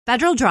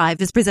Federal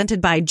Drive is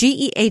presented by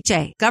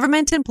GEHA,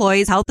 Government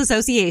Employees Health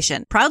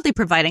Association, proudly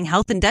providing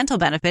health and dental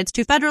benefits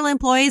to federal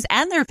employees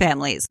and their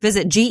families.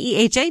 Visit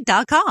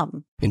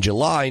GEHA.com. In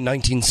July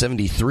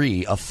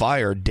 1973, a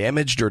fire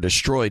damaged or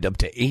destroyed up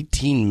to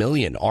 18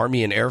 million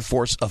Army and Air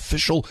Force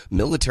official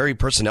military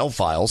personnel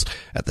files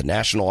at the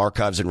National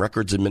Archives and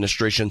Records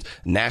Administration's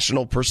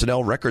National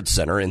Personnel Records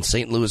Center in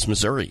St. Louis,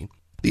 Missouri.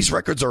 These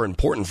records are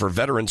important for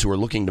veterans who are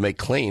looking to make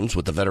claims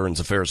with the Veterans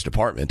Affairs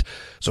Department.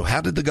 So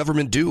how did the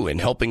government do in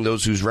helping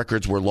those whose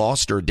records were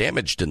lost or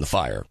damaged in the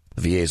fire?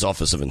 The VA's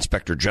Office of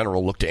Inspector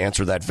General looked to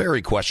answer that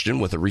very question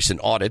with a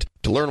recent audit.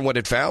 To learn what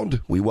it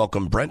found, we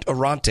welcome Brent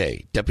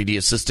Arante, Deputy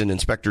Assistant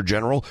Inspector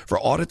General for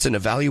Audits and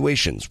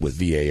Evaluations with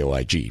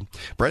VA/OIG.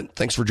 Brent,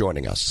 thanks for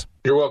joining us.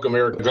 You're welcome,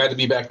 Eric. Glad to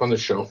be back on the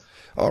show.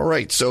 All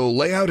right. So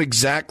lay out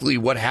exactly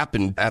what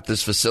happened at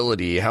this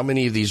facility. How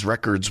many of these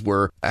records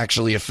were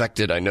actually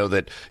affected? I know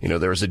that,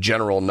 there was a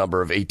general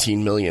number of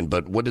 18 million,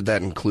 but what did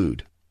that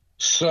include?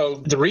 So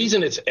the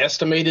reason it's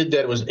estimated that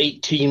it was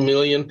 18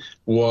 million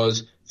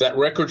was that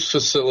records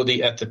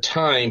facility at the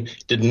time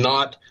did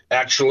not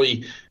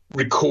actually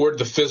record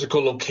the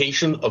physical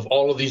location of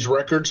all of these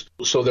records.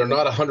 So they're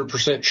not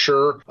 100%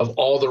 sure of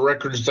all the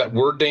records that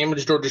were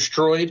damaged or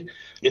destroyed.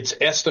 It's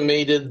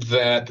estimated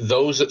that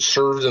those that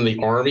served in the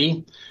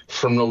Army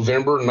from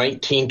November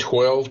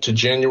 1912 to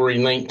January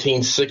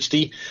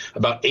 1960,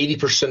 about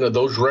 80% of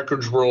those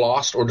records were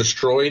lost or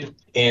destroyed.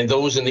 And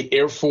those in the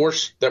Air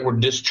Force that were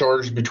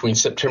discharged between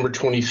September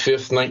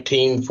 25th,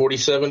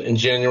 1947 and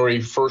January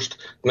 1st,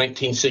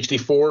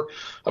 1964,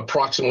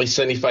 approximately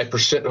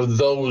 75% of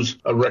those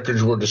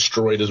records were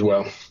destroyed as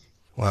well.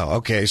 Wow.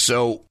 Okay.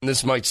 So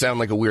this might sound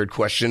like a weird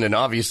question, and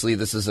obviously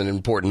this is an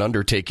important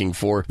undertaking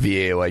for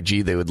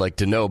VA/OIG. They would like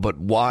to know, but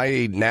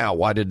why now?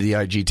 Why did the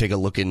IG take a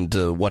look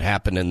into what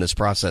happened in this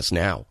process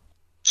now?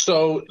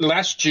 So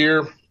last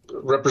year,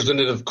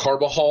 Representative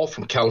Carbajal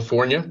from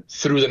California,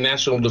 through the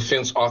National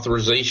Defense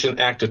Authorization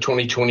Act of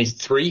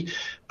 2023,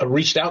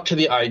 reached out to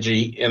the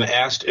IG and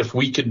asked if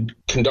we could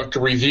conduct a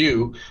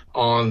review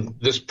on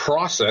this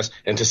process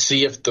and to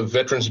see if the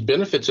Veterans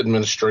Benefits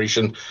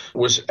Administration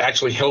was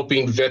actually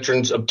helping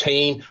veterans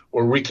obtain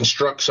or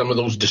reconstruct some of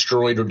those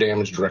destroyed or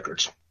damaged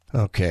records.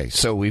 Okay,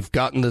 so we've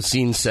gotten the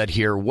scene set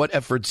here. What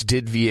efforts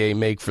did VA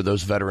make for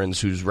those veterans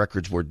whose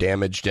records were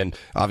damaged? And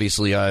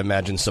obviously, I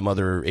imagine some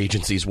other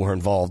agencies were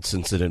involved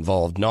since it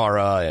involved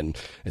NARA and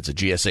it's a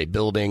GSA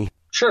building.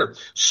 Sure.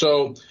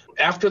 So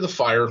after the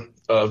fire,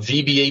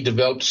 VBA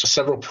developed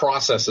several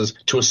processes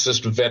to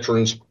assist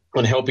veterans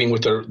in helping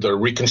with the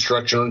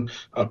reconstruction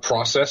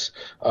process.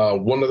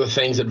 One of the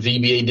things that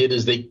VBA did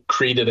is they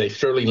created a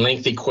fairly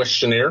lengthy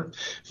questionnaire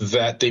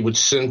that they would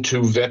send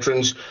to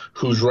veterans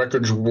whose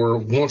records were,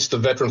 once the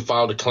veteran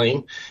filed a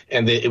claim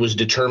and it was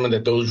determined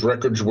that those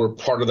records were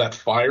part of that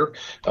fire,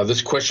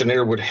 this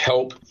questionnaire would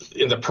help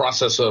in the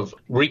process of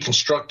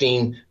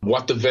reconstructing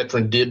what the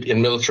veteran did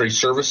in military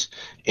service.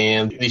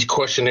 And these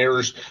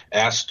questionnaires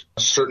asked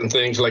certain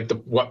things like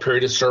what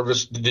period of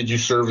service did you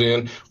serve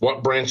in,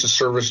 what branch of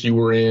service you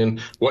were in,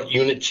 what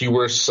units you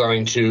were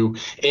assigned to,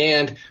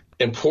 and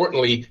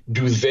importantly,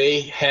 do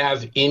they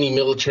have any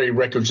military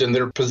records in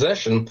their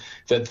possession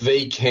that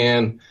they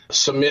can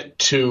submit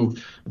to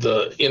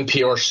the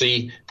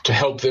NPRC to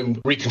help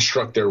them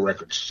reconstruct their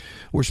records?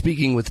 We're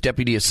speaking with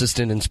Deputy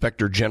Assistant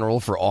Inspector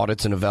General for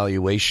Audits and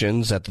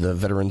Evaluations at the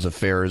Veterans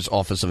Affairs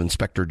Office of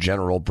Inspector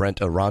General, Brent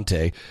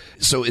Arante.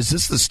 So is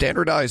this the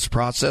standardized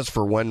process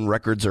for when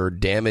records are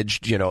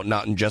damaged,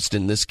 not just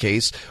in this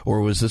case, or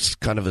was this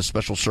kind of a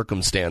special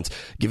circumstance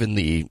given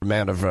the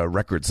amount of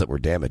records that were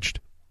damaged?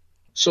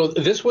 So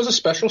this was a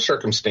special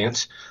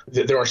circumstance.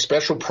 There are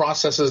special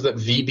processes that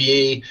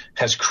VBA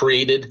has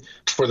created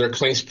for their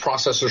claims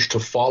processors to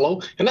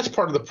follow. And that's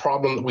part of the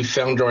problem that we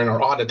found during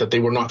our audit, that they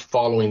were not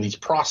following these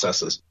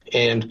processes.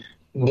 And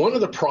one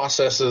of the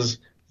processes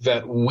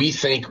that we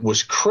think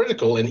was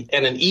critical and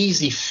an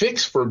easy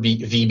fix for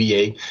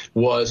VBA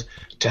was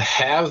to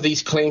have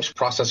these claims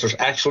processors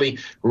actually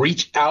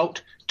reach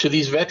out to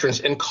these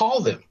veterans and call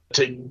them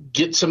to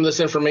get some of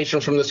this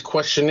information from this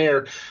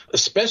questionnaire,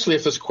 especially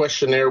if this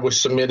questionnaire was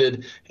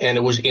submitted and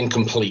it was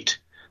incomplete.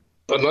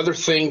 Another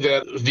thing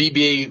that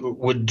VBA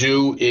would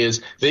do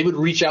is they would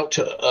reach out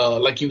to,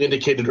 like you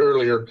indicated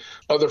earlier,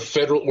 other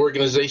federal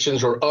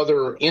organizations or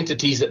other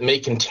entities that may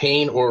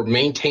contain or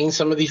maintain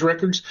some of these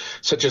records,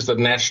 such as the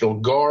National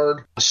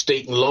Guard,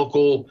 state and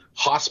local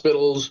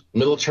hospitals,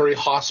 military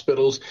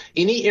hospitals,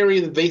 any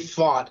area that they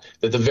thought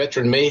that the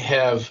veteran may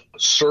have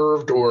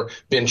served or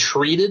been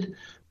treated.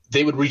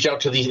 They would reach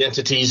out to these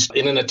entities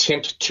in an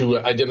attempt to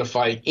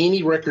identify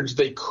any records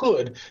they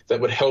could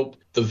that would help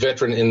the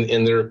veteran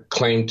in their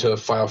claim to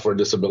file for a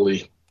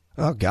disability.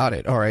 Oh, got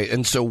it. All right.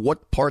 And so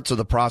what parts of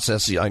the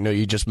process, I know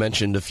you just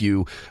mentioned a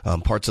few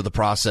parts of the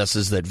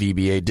processes that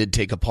VBA did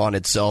take upon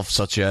itself,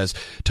 such as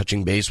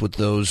touching base with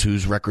those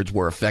whose records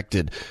were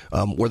affected.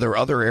 Were there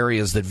other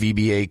areas that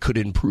VBA could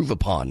improve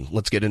upon?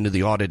 Let's get into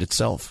the audit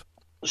itself.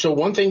 So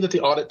one thing that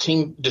the audit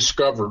team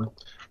discovered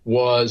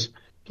was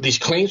these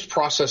claims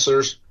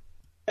processors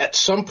at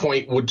some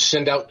point would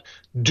send out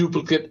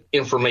duplicate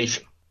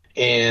information.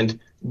 And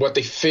what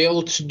they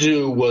failed to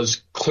do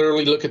was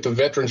clearly look at the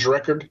veteran's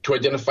record to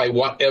identify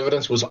what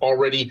evidence was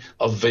already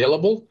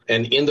available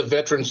and in the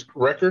veteran's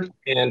record.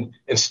 And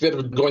instead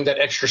of going that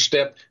extra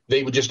step,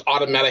 they would just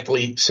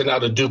automatically send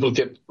out a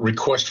duplicate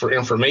request for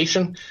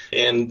information.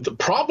 And the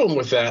problem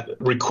with that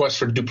request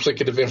for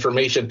duplicative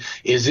information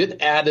is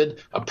it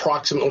added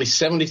approximately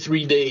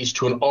 73 days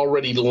to an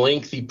already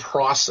lengthy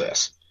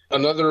process.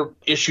 Another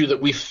issue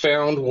that we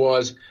found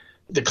was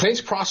the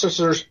claims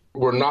processors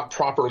were not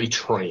properly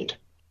trained.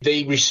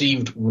 They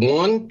received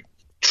one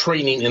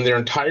training in their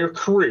entire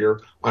career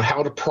on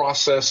how to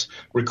process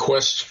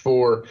requests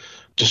for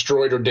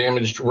destroyed or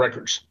damaged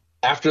records.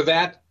 After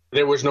that,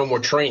 there was no more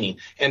training.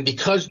 And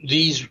because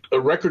these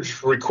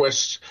records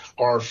requests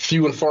are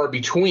few and far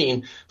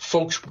between,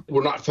 folks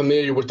were not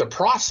familiar with the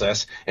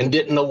process and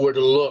didn't know where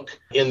to look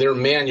in their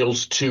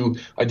manuals to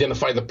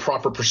identify the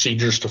proper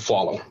procedures to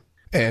follow.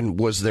 And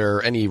was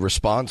there any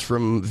response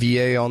from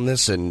VA on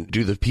this? And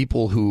do the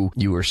people who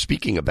you were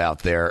speaking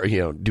about there,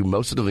 do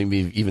most of them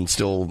even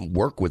still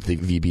work with the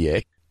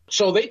VBA?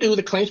 So they do.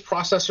 The claims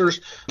processors,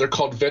 they're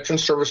called Veteran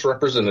Service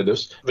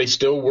Representatives. They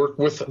still work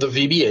with the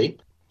VBA.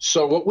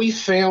 So what we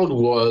found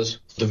was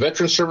the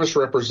Veteran Service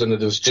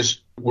Representatives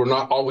just were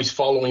not always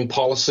following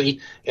policy.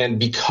 And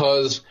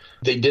because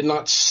they did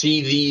not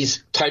see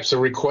these types of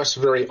requests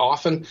very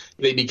often,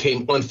 they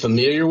became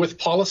unfamiliar with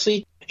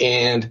policy.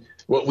 And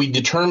what we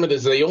determined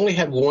is they only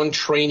had one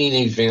training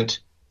event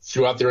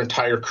throughout their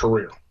entire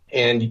career.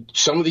 And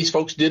some of these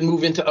folks did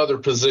move into other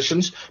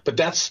positions, but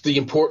that's the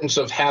importance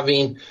of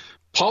having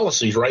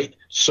policies, right?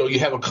 So you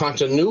have a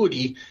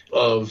continuity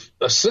of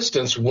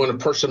assistance when a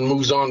person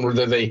moves on,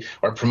 whether they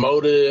are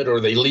promoted or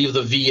they leave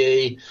the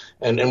VA.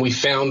 And we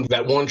found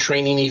that one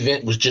training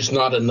event was just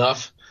not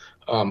enough.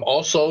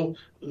 Also,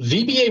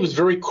 VBA was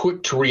very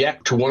quick to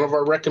react to one of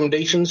our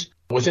recommendations.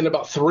 Within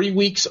about 3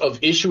 weeks of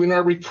issuing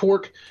our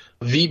report,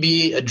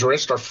 VBA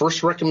addressed our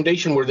first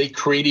recommendation where they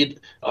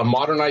created a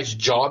modernized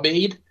job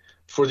aid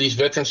for these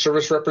veteran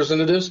service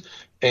representatives.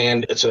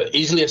 And it's an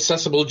easily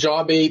accessible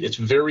job aid. It's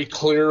very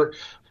clear.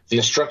 The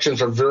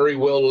instructions are very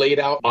well laid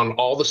out on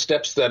all the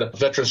steps that a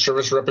veteran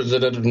service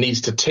representative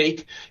needs to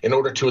take in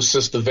order to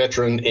assist the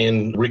veteran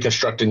in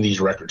reconstructing these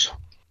records.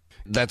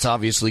 That's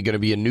obviously going to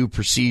be a new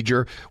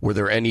procedure. Were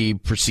there any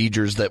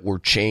procedures that were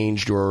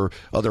changed or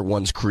other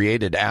ones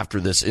created after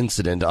this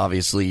incident?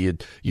 Obviously,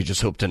 you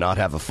just hope to not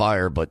have a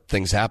fire, but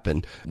things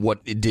happen.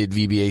 What did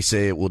VBA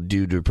say it will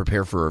do to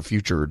prepare for a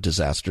future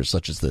disaster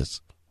such as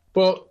this?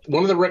 Well,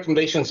 one of the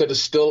recommendations that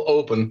is still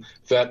open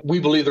that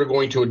we believe they're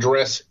going to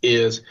address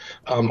is,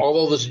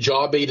 although this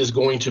job aid is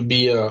going to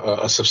be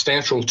a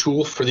substantial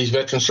tool for these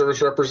veteran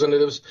service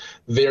representatives,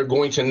 they're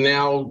going to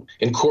now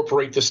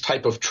incorporate this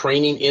type of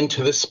training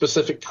into this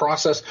specific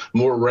process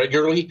more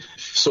regularly,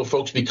 so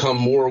folks become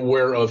more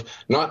aware of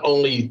not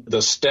only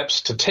the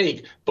steps to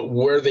take, but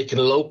where they can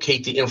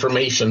locate the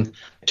information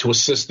to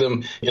assist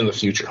them in the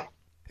future.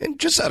 And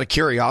just out of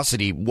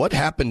curiosity, what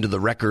happened to the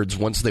records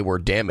once they were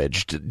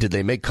damaged? Did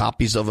they make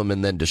copies of them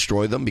and then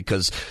destroy them?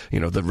 Because,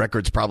 the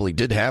records probably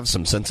did have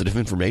some sensitive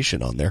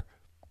information on there.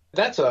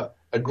 That's a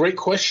great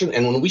question.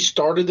 And when we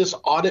started this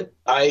audit,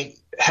 I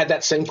had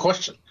that same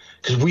question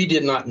because we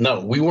did not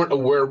know. We weren't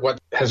aware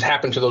what has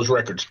happened to those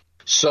records.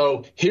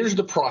 So here's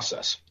the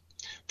process.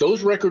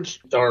 Those records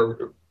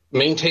are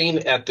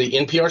maintained at the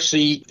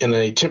NPRC in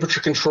a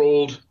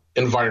temperature-controlled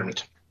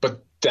environment.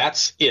 But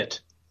that's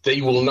it. They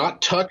will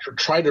not touch or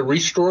try to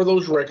restore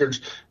those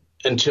records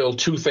until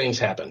two things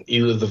happen.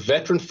 Either the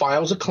veteran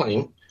files a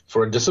claim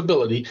for a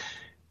disability,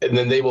 and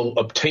then they will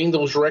obtain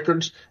those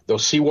records. They'll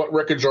see what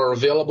records are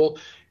available,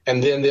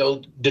 and then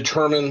they'll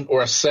determine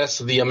or assess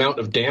the amount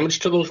of damage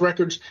to those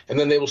records, and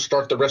then they will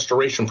start the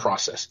restoration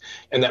process.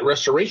 And that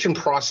restoration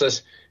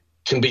process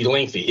can be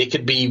lengthy. It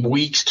could be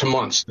weeks to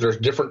months. There's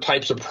different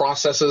types of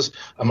processes.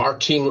 Our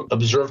team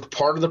observed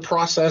part of the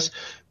process.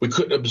 We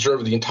couldn't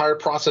observe the entire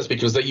process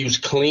because they use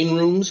clean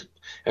rooms,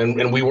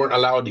 and we weren't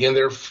allowed in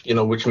there,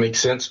 which makes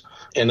sense.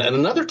 And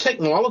another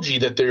technology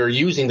that they're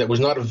using that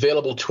was not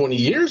available 20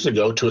 years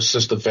ago to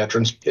assist the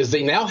veterans is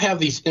they now have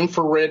these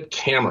infrared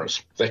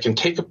cameras that can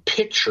take a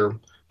picture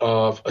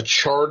of a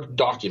charred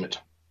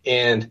document.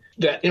 And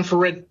that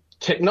infrared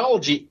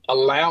technology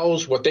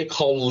allows what they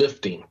call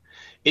lifting.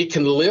 It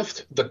can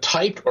lift the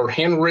typed or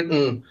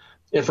handwritten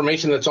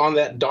information that's on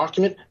that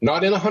document,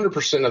 not in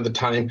 100% of the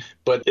time,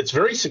 but it's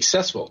very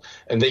successful.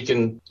 And they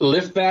can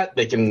lift that,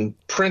 they can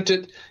print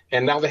it,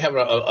 and now they have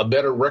a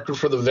better record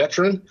for the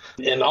veteran.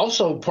 And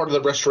also part of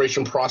the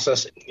restoration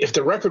process, if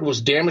the record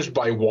was damaged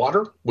by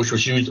water, which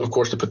was used, of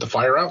course, to put the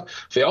fire out,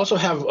 they also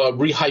have a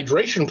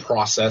rehydration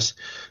process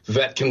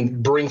that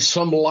can bring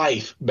some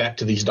life back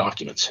to these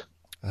documents.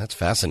 That's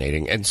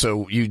fascinating. And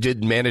so you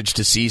did manage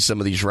to see some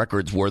of these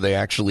records. Were they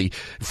actually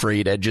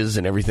frayed edges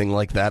and everything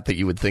like that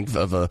you would think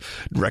of a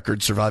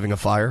record surviving a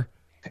fire?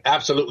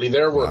 Absolutely.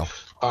 There were.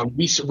 Wow.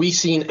 We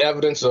seen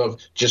evidence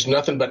of just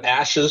nothing but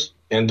ashes,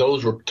 and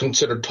those were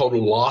considered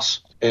total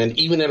loss. And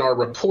even in our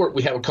report,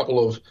 we have a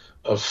couple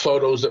of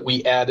photos that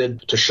we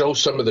added to show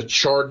some of the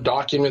charred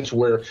documents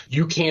where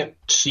you can't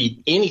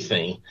see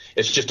anything.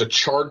 It's just a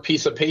charred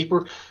piece of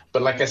paper.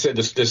 But like I said,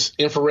 this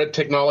infrared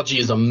technology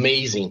is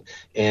amazing.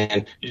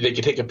 And they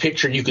could take a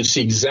picture and you could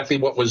see exactly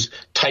what was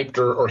typed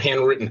or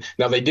handwritten.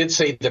 Now, they did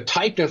say the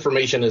typed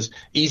information is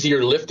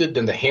easier lifted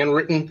than the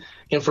handwritten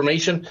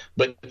information,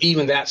 but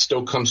even that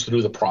still comes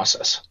through the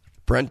process.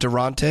 Brent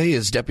Durante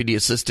is Deputy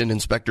Assistant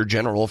Inspector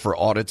General for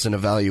Audits and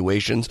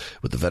Evaluations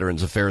with the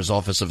Veterans Affairs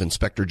Office of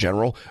Inspector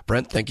General.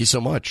 Brent, thank you so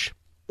much.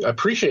 I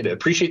appreciate it.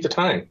 Appreciate the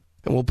time.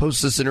 And we'll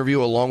post this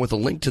interview along with a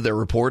link to their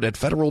report at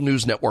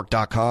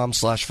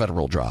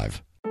federalnewsnetwork.com/Federal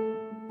Drive.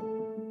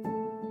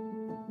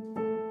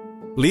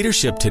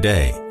 Leadership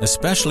today,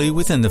 especially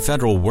within the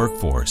federal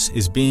workforce,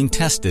 is being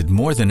tested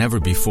more than ever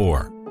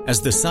before. As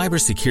the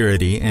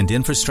Cybersecurity and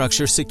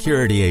Infrastructure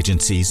Security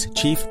Agency's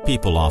Chief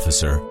People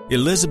Officer,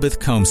 Elizabeth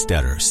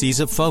Comstetter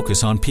sees a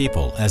focus on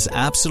people as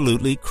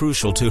absolutely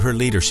crucial to her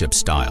leadership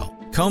style.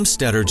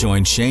 Comstetter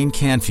joined Shane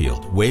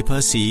Canfield,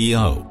 WEPA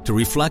CEO, to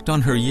reflect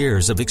on her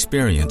years of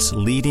experience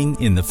leading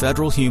in the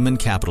federal human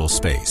capital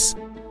space.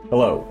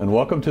 Hello, and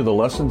welcome to the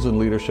Lessons in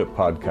Leadership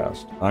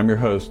podcast. I'm your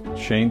host,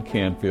 Shane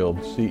Canfield,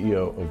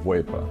 CEO of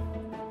WEPA.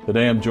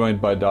 Today I'm joined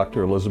by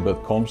Dr. Elizabeth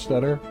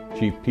Comstetter,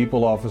 Chief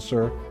People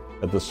Officer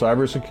at the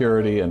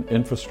Cybersecurity and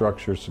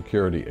Infrastructure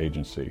Security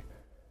Agency.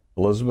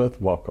 Elizabeth,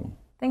 welcome.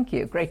 Thank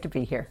you. Great to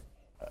be here.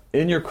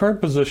 In your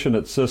current position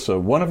at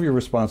CISA, one of your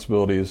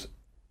responsibilities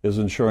is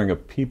ensuring a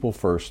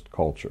people-first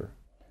culture.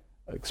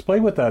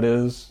 Explain what that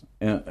is,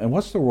 and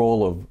what's the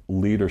role of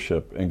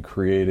leadership in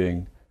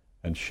creating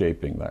and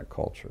shaping that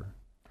culture?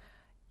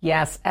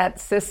 Yes, at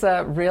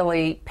CISA,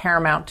 really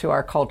paramount to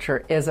our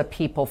culture is a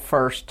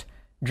people-first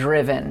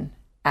driven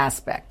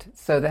aspect,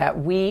 so that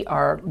we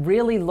are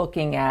really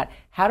looking at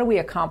how do we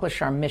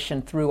accomplish our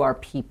mission through our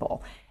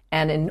people.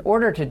 And in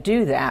order to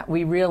do that,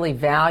 we really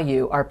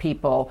value our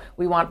people.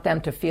 We want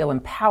them to feel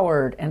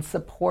empowered and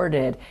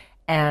supported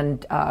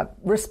and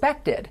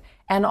respected,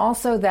 and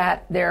also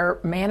that their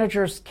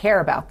managers care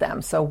about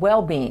them. So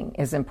well-being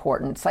is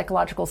important.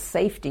 Psychological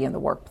safety in the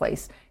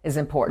workplace is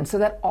important, so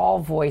that all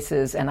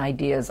voices and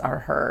ideas are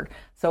heard.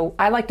 So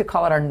I like to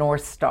call it our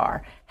North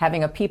Star.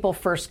 Having a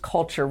people-first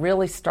culture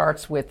really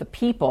starts with the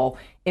people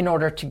in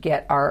order to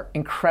get our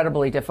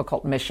incredibly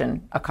difficult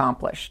mission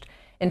accomplished.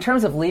 In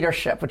terms of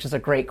leadership, which is a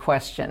great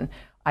question,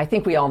 I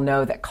think we all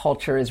know that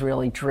culture is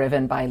really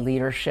driven by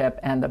leadership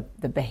and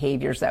the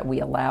behaviors that we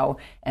allow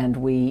and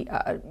we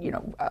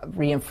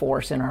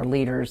reinforce in our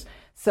leaders.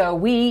 So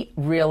we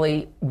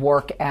really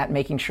work at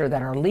making sure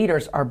that our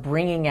leaders are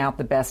bringing out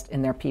the best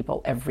in their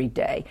people every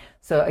day.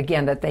 So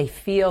again, that they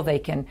feel they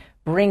can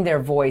bring their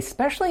voice,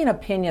 especially an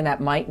opinion that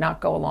might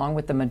not go along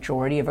with the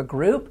majority of a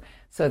group,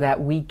 so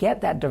that we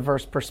get that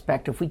diverse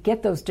perspective. We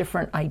get those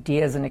different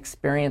ideas and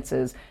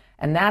experiences.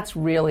 And that's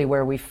really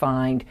where we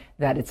find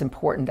that it's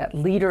important that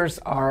leaders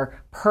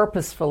are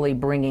purposefully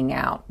bringing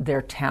out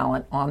their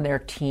talent on their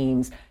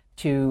teams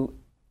to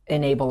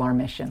enable our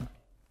mission.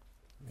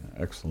 Yeah,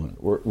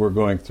 excellent. We're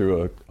going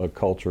through a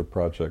culture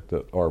project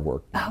at our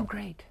work. Oh,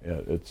 great.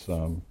 Yeah,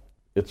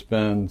 it's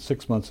been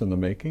 6 months in the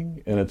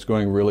making, and it's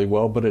going really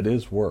well, but it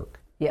is work.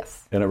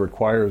 Yes. And it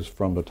requires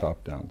from the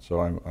top down.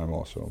 So I'm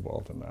also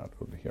involved in that.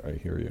 I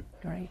hear you.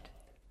 Great.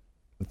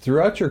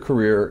 Throughout your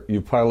career,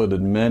 you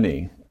piloted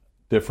many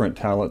different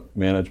talent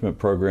management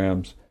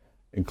programs,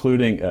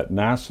 including at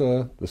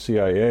NASA, the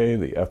CIA,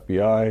 the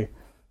FBI,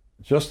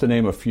 just to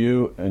name a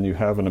few, and you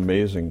have an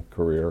amazing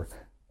career.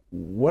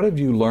 What have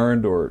you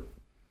learned, or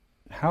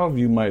how have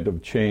you might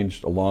have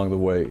changed along the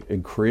way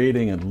in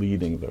creating and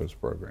leading those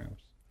programs?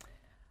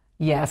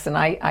 Yes, and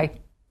I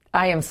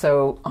am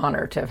so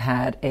honored to have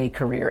had a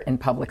career in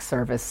public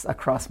service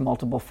across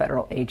multiple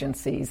federal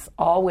agencies,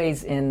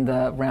 always in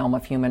the realm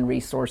of human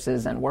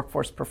resources and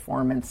workforce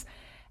performance.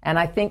 And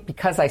I think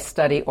because I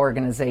study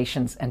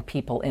organizations and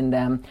people in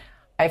them,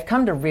 I've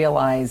come to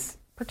realize,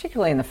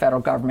 particularly in the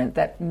federal government,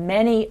 that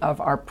many of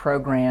our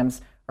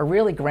programs are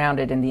really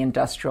grounded in the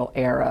industrial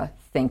era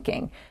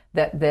thinking,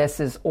 that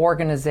this is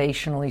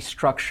organizationally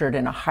structured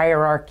in a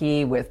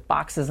hierarchy with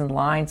boxes and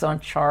lines on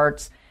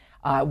charts,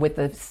 with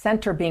the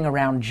center being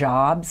around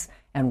jobs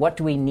and what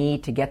do we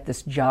need to get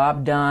this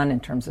job done in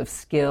terms of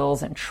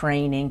skills and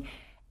training.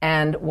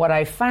 And what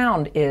I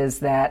found is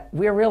that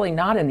we're really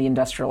not in the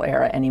industrial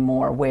era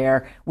anymore,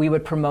 where we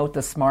would promote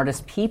the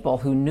smartest people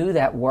who knew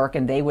that work,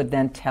 and they would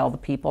then tell the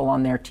people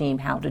on their team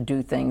how to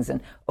do things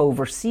and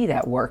oversee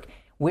that work.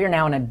 We're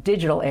now in a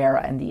digital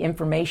era and the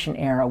information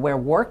era, where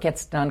work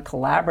gets done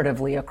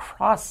collaboratively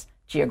across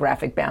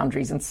geographic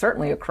boundaries and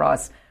certainly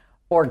across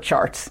org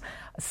charts.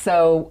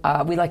 So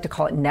we like to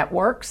call it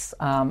networks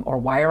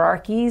or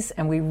hierarchies,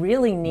 and we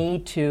really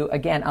need to,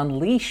 again,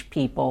 unleash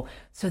people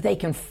so they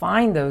can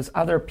find those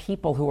other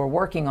people who are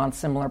working on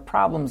similar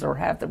problems or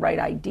have the right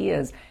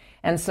ideas.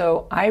 And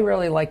so I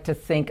really like to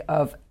think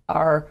of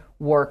our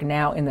work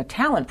now in the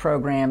talent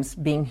programs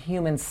being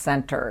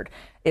human-centered.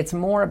 It's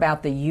more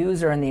about the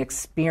user and the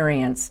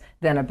experience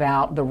than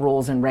about the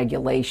rules and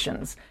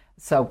regulations.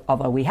 So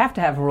although we have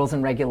to have rules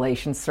and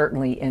regulations,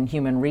 certainly in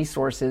human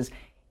resources,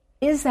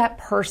 is that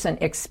person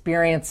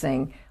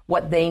experiencing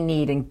what they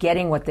need and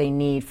getting what they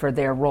need for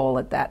their role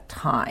at that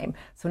time?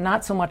 So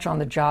not so much on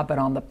the job, but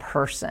on the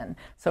person.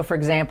 So for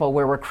example,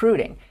 we're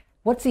recruiting.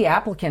 What's the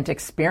applicant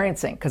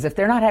experiencing? Because if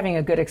they're not having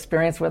a good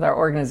experience with our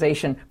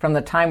organization from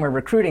the time we're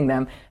recruiting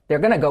them, they're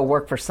going to go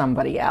work for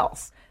somebody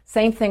else.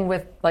 Same thing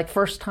with like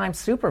first-time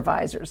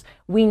supervisors.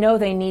 We know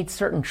they need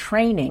certain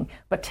training,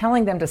 but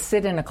telling them to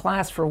sit in a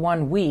class for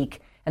 1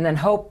 week and then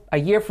hope a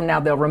year from now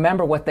they'll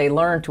remember what they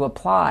learned to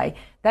apply,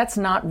 that's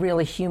not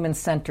really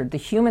human-centered. The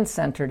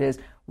human-centered is,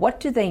 what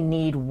do they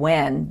need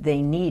when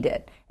they need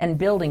it? And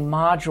building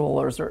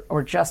modules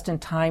or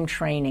just-in-time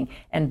training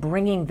and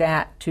bringing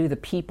that to the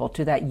people,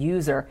 to that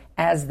user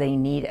as they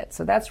need it.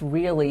 So that's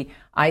really,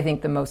 I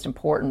think, the most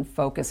important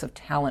focus of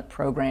talent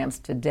programs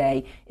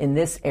today in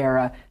this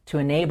era to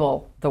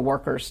enable the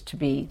workers to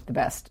be the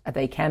best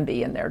they can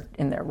be in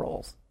their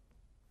roles.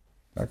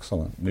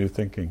 Excellent. New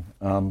thinking.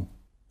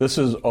 This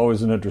is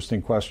always an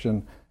interesting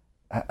question.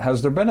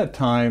 Has there been a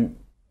time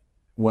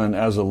when,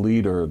 as a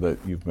leader, that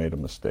you've made a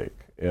mistake?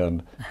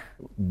 And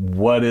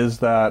what is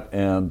that?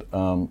 And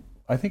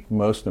I think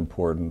most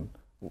important,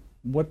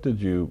 what did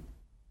you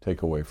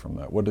take away from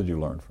that? What did you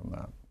learn from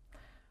that?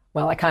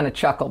 Well, I kind of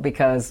chuckle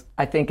because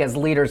I think as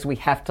leaders we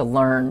have to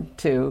learn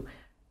to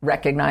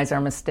recognize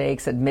our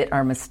mistakes, admit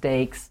our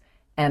mistakes,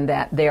 and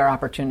that they are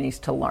opportunities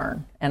to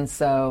learn. And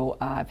so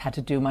I've had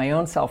to do my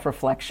own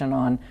self-reflection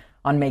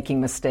on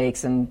making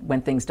mistakes and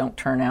when things don't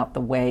turn out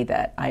the way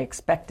that I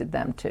expected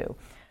them to.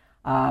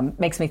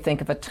 Makes me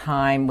think of a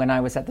time when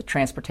I was at the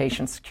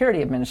Transportation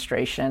Security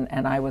Administration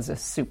and I was a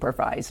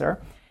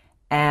supervisor,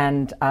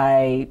 and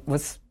I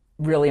was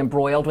really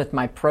embroiled with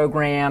my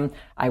program.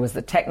 I was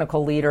the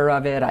technical leader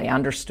of it. I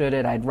understood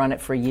it. I'd run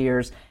it for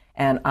years,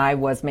 and I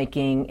was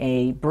making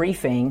a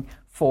briefing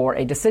for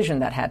a decision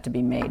that had to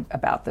be made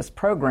about this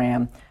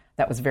program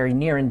that was very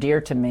near and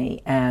dear to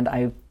me. And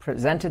I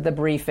presented the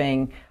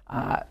briefing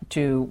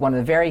to one of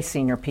the very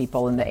senior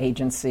people in the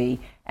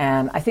agency,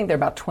 and I think there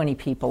were about 20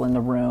 people in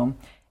the room.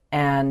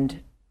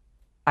 And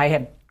I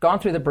had gone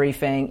through the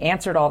briefing,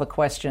 answered all the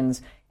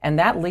questions, and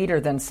that leader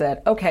then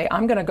said, okay,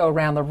 I'm going to go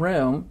around the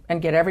room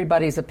and get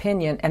everybody's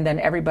opinion, and then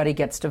everybody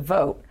gets to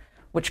vote,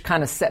 which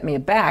kind of set me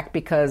aback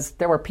because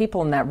there were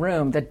people in that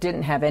room that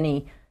didn't have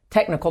any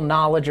technical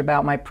knowledge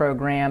about my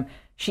program.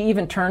 She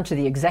even turned to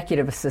the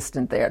executive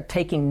assistant there,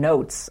 taking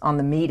notes on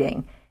the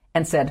meeting,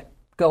 and said,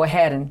 go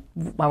ahead, and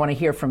I want to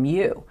hear from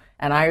you.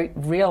 And I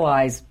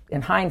realized,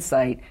 in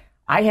hindsight,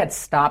 I had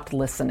stopped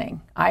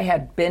listening. I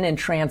had been in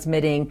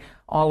transmitting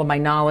all of my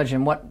knowledge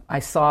and what I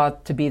saw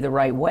to be the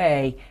right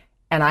way,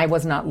 and I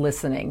was not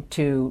listening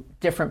to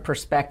different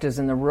perspectives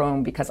in the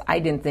room because I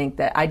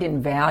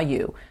didn't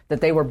value that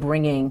they were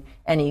bringing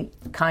any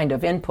kind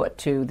of input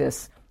to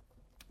this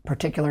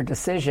particular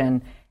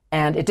decision.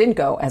 And it didn't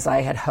go as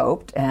I had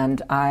hoped,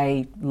 and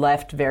I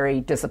left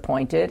very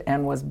disappointed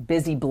and was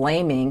busy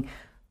blaming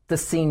the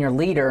senior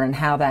leader and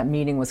how that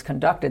meeting was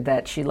conducted,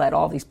 that she let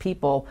all these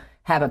people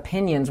have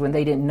opinions when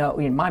they didn't know,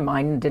 in my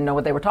mind, didn't know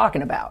what they were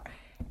talking about.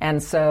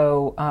 And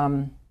so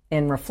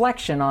in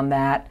reflection on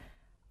that,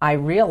 I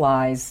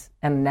realize,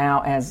 and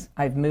now as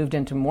I've moved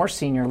into more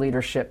senior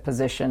leadership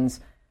positions,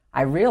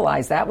 I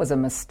realize that was a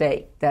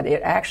mistake, that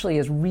it actually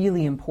is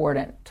really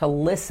important to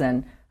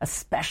listen,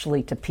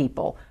 especially to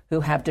people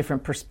who have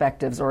different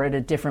perspectives or at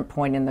a different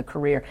point in the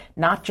career,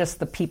 not just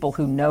the people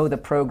who know the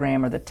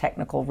program or the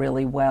technical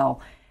really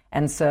well.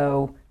 And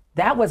so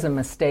that was a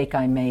mistake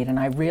I made, and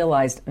I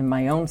realized in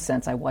my own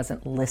sense I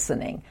wasn't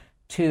listening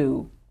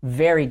to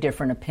very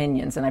different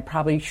opinions, and I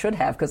probably should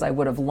have, because I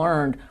would have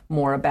learned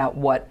more about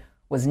what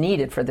was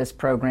needed for this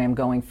program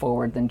going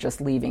forward than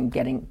just leaving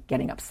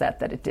getting upset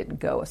that it didn't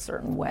go a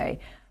certain way.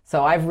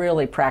 So I've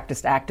really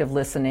practiced active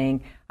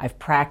listening. I've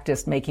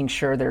practiced making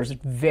sure there's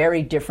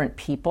very different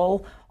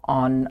people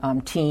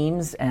on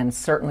teams and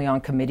certainly on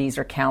committees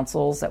or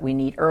councils, that we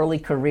need early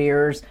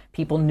careers,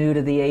 people new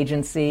to the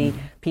agency,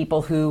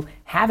 people who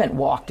haven't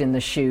walked in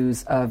the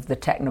shoes of the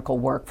technical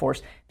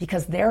workforce,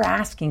 because they're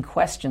asking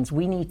questions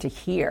we need to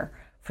hear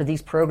for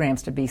these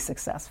programs to be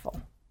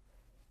successful.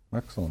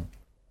 Excellent.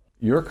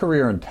 Your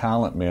career in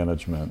talent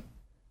management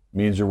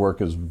means your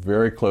work is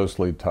very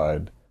closely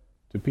tied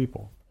to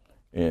people.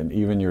 And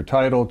even your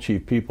title,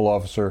 Chief People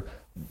Officer,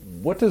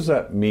 what does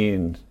that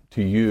mean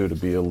to you to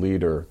be a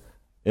leader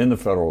in the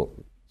federal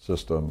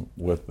system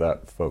with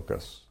that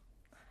focus?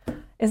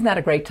 Isn't that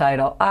a great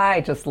title? I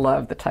just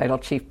love the title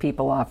Chief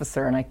People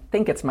Officer, and I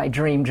think it's my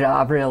dream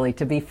job, really,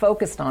 to be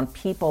focused on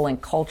people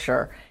and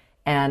culture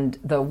and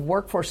the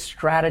workforce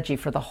strategy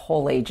for the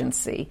whole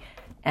agency.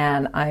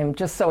 And I'm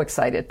just so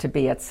excited to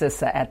be at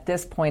CISA at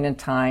this point in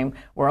time.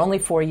 We're only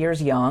 4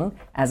 years young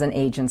as an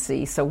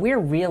agency, so we're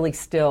really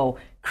still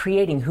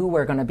creating who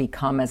we're going to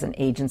become as an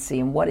agency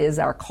and what is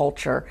our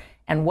culture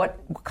and what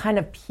kind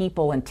of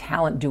people and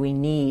talent do we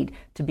need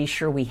to be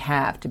sure we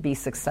have to be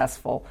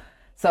successful.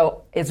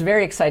 So it's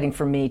very exciting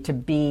for me to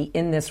be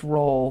in this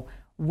role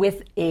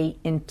with a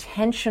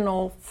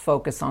intentional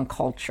focus on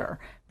culture,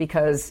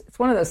 because it's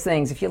one of those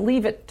things, if you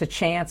leave it to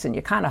chance and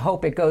you kind of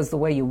hope it goes the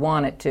way you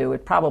want it to,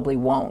 it probably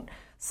won't.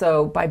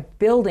 So by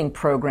building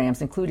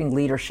programs, including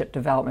leadership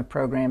development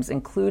programs,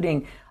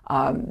 including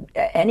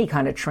any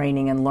kind of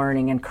training and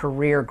learning and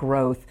career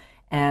growth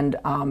and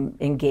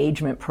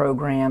engagement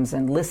programs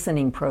and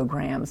listening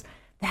programs,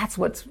 that's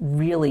what's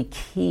really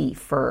key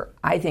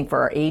I think, for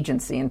our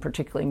agency, and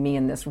particularly me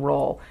in this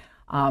role.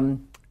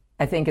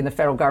 I think in the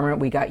federal government,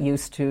 we got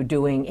used to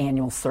doing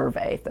annual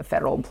survey, the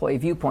Federal Employee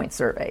Viewpoint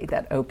Survey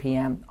that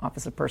OPM,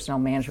 Office of Personnel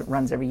Management,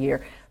 runs every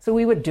year. So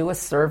we would do a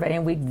survey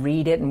and we'd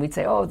read it and we'd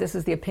say, oh, this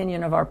is the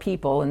opinion of our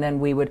people. And then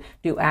we would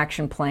do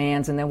action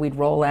plans, and then we'd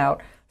roll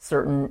out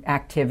certain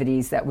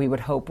activities that we would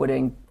hope would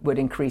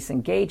increase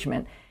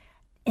engagement.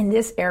 In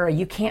this era,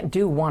 you can't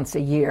do once a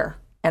year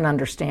and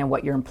understand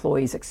what your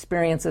employees'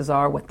 experiences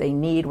are, what they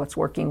need, what's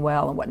working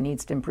well, and what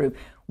needs to improve.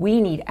 We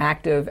need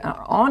active,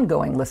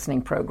 ongoing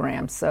listening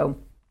programs. So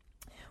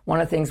one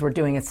of the things we're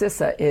doing at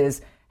CISA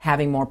is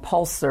having more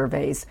pulse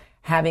surveys,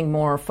 having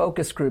more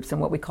focus groups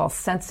and what we call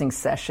sensing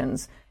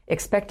sessions,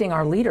 expecting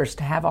our leaders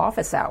to have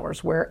office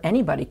hours where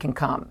anybody can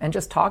come and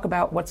just talk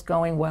about what's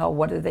going well,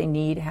 what do they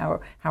need,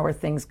 how are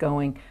things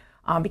going,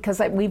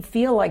 because we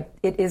feel like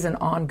it is an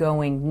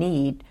ongoing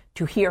need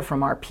to hear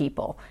from our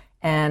people.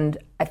 And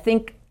I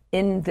think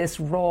in this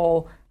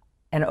role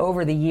and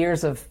over the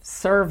years of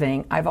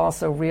serving, I've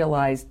also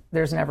realized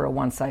there's never a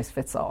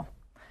one-size-fits-all.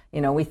 You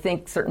know, we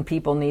think certain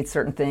people need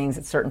certain things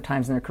at certain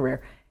times in their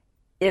career.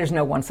 There's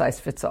no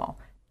one-size-fits-all.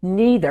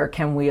 Neither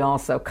can we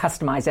also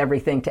customize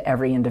everything to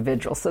every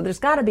individual. So there's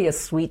got to be a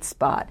sweet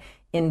spot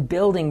in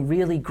building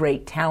really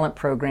great talent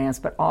programs,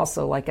 but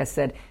also, like I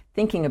said,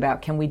 thinking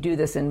about, can we do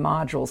this in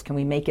modules? Can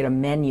we make it a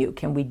menu?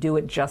 Can we do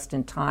it just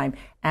in time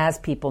as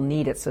people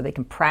need it so they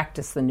can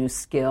practice the new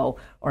skill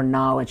or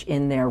knowledge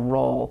in their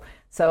role?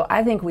 So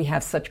I think we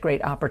have such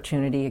great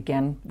opportunity,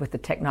 again, with the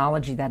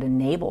technology that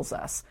enables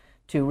us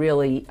to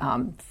really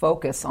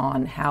focus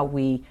on how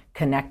we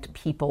connect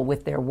people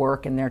with their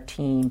work and their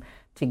team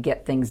to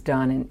get things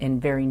done in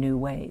very new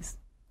ways.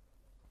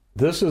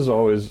 This is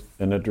always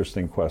an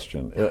interesting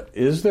question.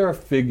 Is there a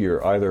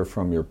figure, either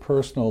from your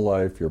personal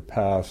life, your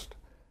past,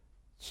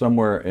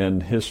 somewhere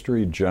in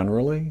history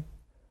generally,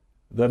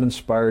 that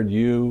inspired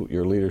you,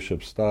 your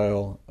leadership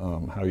style,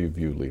 how you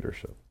view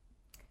leadership?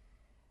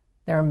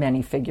 There are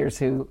many figures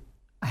who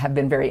have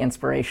been very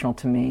inspirational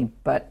to me,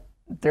 but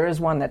there is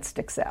one that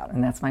sticks out,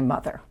 and that's my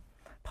mother,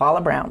 Paula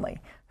Brownlee,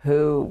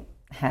 who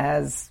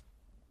has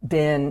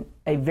been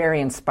a very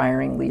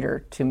inspiring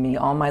leader to me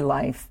all my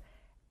life.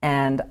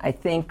 And I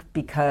think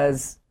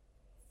because,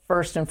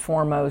 first and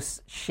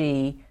foremost,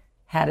 she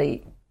had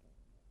a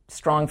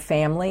strong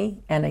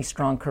family and a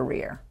strong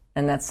career.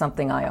 And that's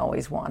something I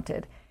always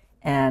wanted.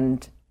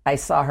 And I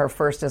saw her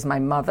first as my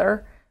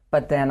mother,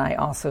 but then I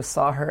also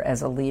saw her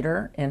as a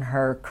leader in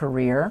her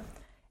career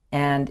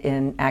and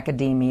in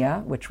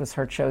academia, which was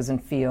her chosen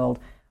field.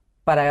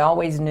 But I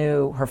always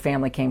knew her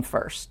family came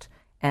first.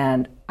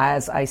 And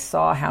as I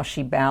saw how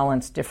she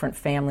balanced different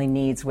family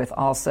needs with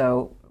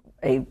also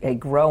a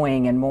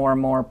growing and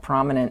more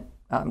prominent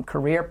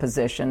career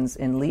positions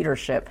in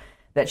leadership,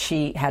 that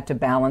she had to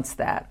balance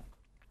that.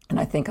 And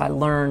I think I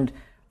learned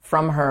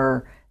from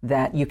her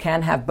that you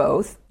can have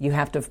both. You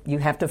have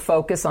to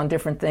focus on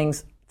different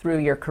things through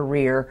your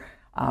career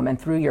and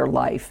through your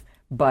life,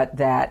 but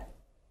that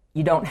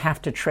you don't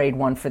have to trade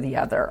one for the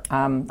other.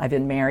 I've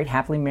been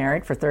happily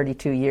married for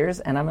 32 years,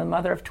 and I'm a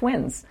mother of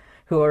twins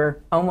who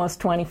are almost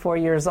 24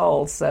 years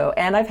old.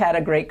 And I've had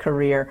a great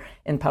career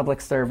in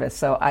public service.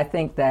 So I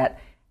think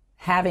that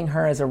having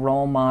her as a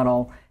role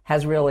model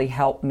has really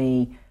helped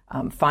me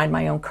find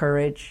my own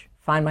courage,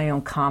 find my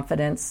own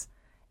confidence,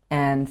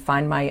 and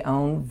find my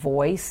own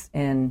voice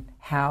in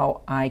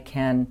how I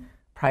can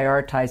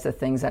prioritize the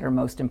things that are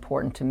most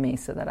important to me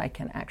so that I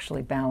can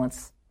actually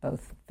balance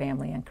both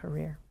family and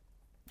career.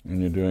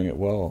 And you're doing it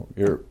well.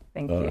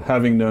 Thank you.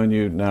 Having known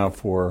you now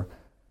for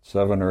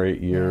 7 or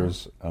 8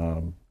 years,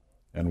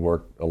 and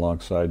worked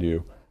alongside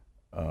you,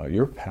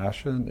 your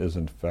passion is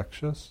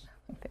infectious.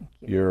 Thank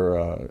you.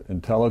 Your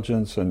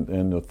intelligence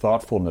and the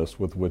thoughtfulness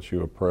with which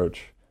you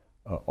approach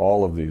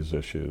all of these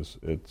issues,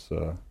 it's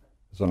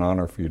an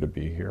honor for you to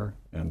be here,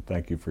 and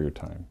thank you for your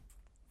time.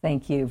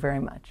 Thank you very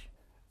much.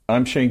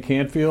 I'm Shane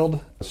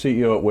Canfield,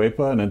 CEO at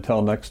WEPA, and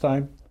until next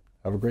time,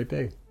 have a great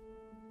day.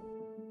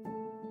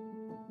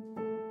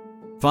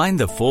 Find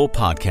the full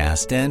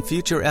podcast and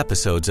future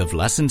episodes of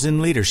Lessons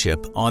in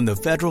Leadership on the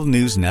Federal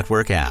News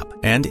Network app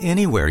and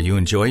anywhere you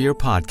enjoy your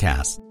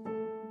podcasts.